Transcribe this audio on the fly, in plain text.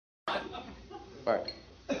All right.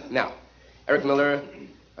 Now, Eric Miller,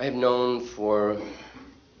 I have known for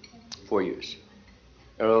 4 years.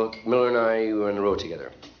 Eric Miller and I were on the road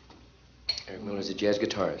together. Eric Miller is a jazz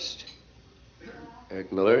guitarist.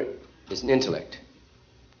 Eric Miller is an intellect.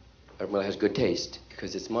 Eric Miller has good taste,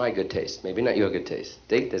 because it's my good taste, maybe not your good taste.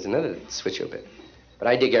 Dig, there's another switch a bit. But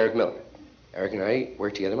I dig Eric Miller. Eric and I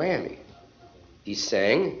worked together in Miami. He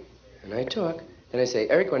sang, and I talk. Then I say,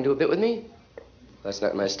 Eric, want to do a bit with me? Well, that's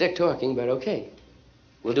not my stick talking, but okay.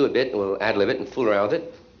 We'll do a bit, and we'll ad-lib it and fool around with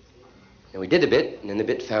it. And we did the bit, and then the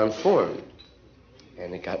bit found form.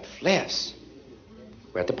 And it got laughs.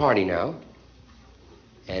 We're at the party now.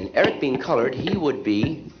 And Eric being colored, he would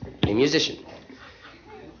be a musician.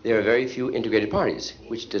 There are very few integrated parties,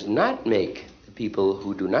 which does not make the people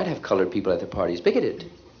who do not have colored people at the parties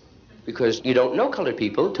bigoted. Because you don't know colored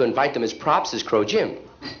people to invite them as props as Crow Jim.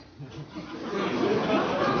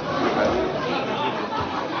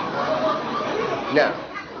 Now,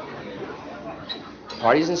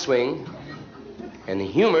 parties and swing, and the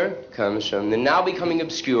humor comes from the now becoming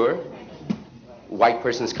obscure white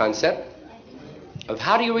person's concept of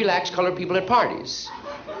how do you relax colored people at parties.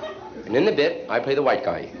 And in the bit, I play the white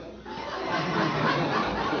guy.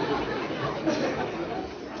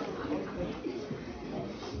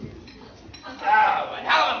 Oh, what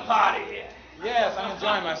hell of a party here. Yes, I'm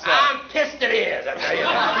enjoying myself. I'm pissed to ears, I tell you.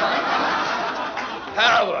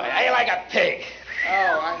 Oh, boy, I like a pig.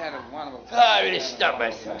 Oh, I had a wonderful time. Oh, I really stumped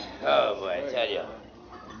myself. Oh, boy, I tell you.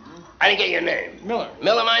 I didn't get your name. Miller.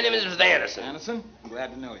 Miller, my name is Mr. Anderson. Anderson,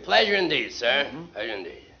 glad to know you. Pleasure indeed, sir. Pleasure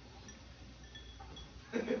indeed.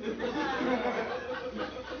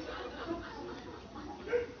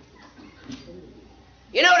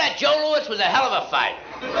 You know that Joe Louis was a hell of a fighter.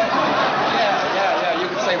 Yeah, you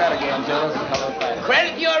can say that again, Joe. That's a hell of a fighter.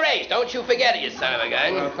 Credit to your age. Don't you forget it, you son of a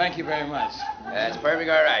gun. Well, thank you very much. That's perfect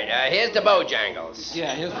all right. Here's the Bojangles.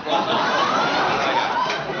 Yeah, here's the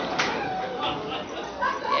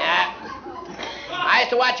Yeah. I used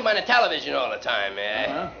to watch him on the television all the time.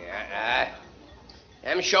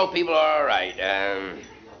 Them show people are all right.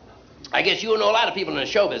 I guess you know a lot of people in the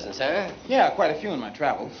show business, huh? Yeah, quite a few in my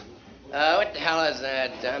travels. What the hell is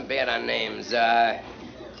that? I'm bad on names. Aunt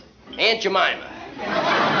Jemima.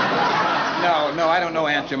 No, I don't know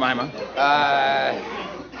Aunt Jemima.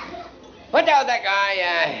 What the hell is that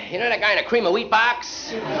guy? You know that guy in a cream of wheat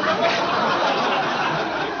box?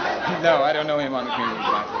 No, I don't know him on the cream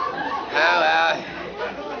box. Oh, well.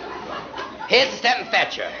 Here's the step and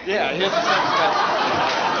fetcher. Yeah, here's the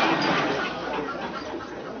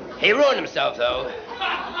second. He ruined himself, though.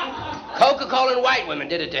 Coca-Cola and white women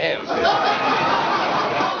did it to him.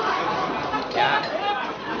 Yeah.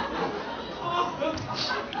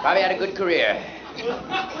 Probably had a good career.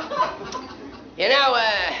 You know,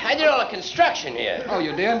 I did all the construction here. Oh,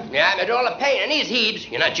 you did? Yeah, I did all the painting. And these heaps,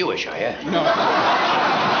 you're not Jewish, are you? No.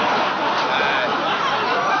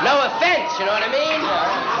 No offense, you know what I mean?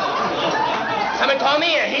 Someone call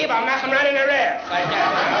me a heap, I'll knock him right in the ribs. Like that,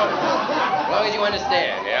 you know? As long as you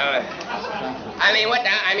understand, you know? I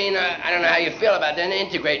mean, I don't know how you feel about that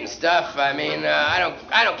integrating stuff. I mean, I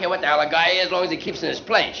don't care what the hell a guy is as long as he keeps in his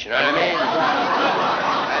place, you know what I mean?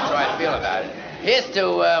 That's how I feel about it. Here's to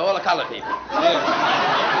all the colored people.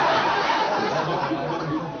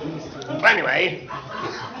 Well, anyway,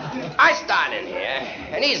 I start in here,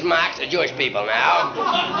 and these marks are Jewish people now.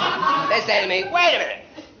 They say to me, wait a minute.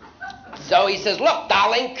 So he says, look,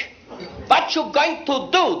 darling, what you going to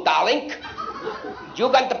do, darling? You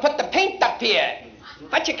going to put the paint up here.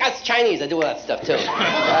 But you guys Chinese, I do all that stuff, too.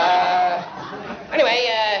 Anyway,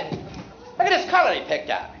 look at this color he picked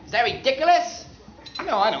out. Is that ridiculous?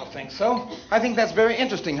 No, I don't think so. I think that's very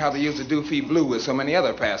interesting how they use the doofy blue with so many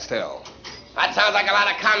other pastels. That sounds like a lot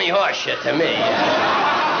of commie horse shit to me.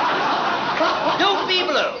 Doofy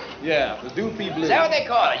blue. Yeah, the doofy blue. Is that what they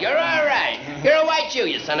call it? You're all right. You're a white Jew,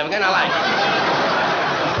 you son of a gun. I like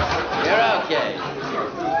it. You're okay.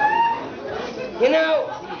 You know,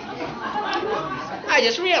 I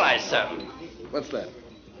just realized something. What's that?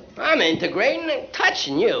 I'm integrating and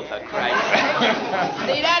touching you, for Christ's sake.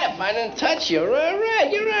 See that? If I didn't touch you, you're all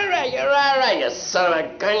right, you son of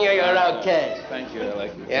a gun, you're okay. Thank you,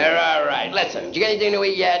 Alec. You're all right. Listen, did you get anything to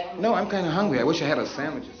eat yet? No, I'm kind of hungry. I wish I had a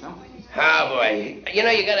sandwich or something. Oh, boy. You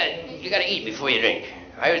know, you gotta eat before you drink.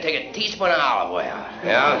 I always take a teaspoon of olive oil, you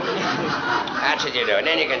know? That's what you do, and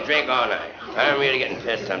then you can drink all night. I'm really getting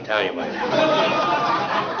pissed, I'm telling you, boy.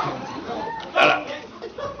 Now, look.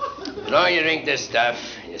 As long as you drink this stuff,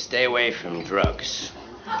 you stay away from drugs.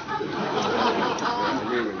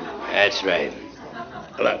 That's right.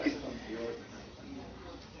 Look.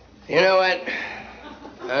 You know what?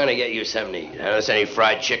 gonna get you something to eat. I don't see any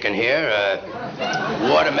fried chicken here.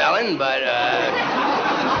 Watermelon, but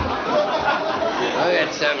I'll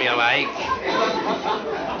get something you like.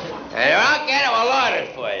 And I'll get it. I'll order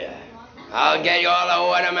it for you. I'll get you all the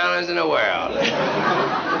watermelons in the world. Because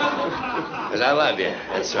I love you.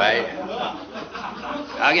 That's right.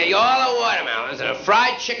 I'll get you all the watermelons and the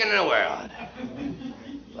fried chicken in the world.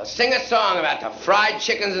 I'll sing a song about the fried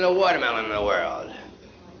chickens and the watermelon in the world.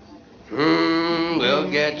 We'll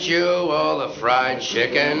get you all the fried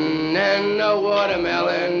chicken and the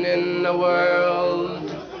watermelon in the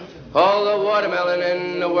world. All the watermelon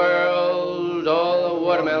in the world. All the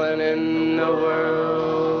watermelon in the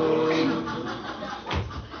world.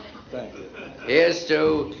 Thank you. Here's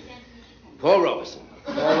to Paul Robeson.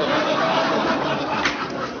 You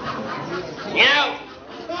know,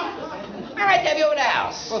 I'd like to have you over the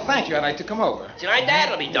house. Well, thank you. I'd like to come over. Tonight, Dad,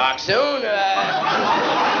 it'll be dark soon.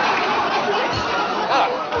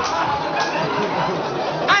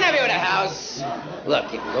 I'll have you over the house.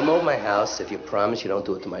 Look, you can come over my house if you promise you don't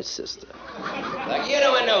do it to my sister. Look, you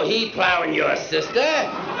don't want no heat plowing your sister,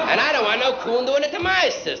 and I don't want no coon doing it to my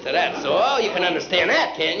sister, that's all. You can understand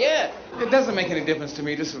that, can't you? It doesn't make any difference to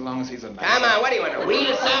me just as long as he's a nice Come on, what do you want, to read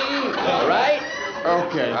or something? All right?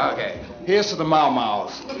 Okay. Okay. Here's to the Mau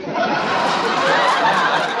Maus.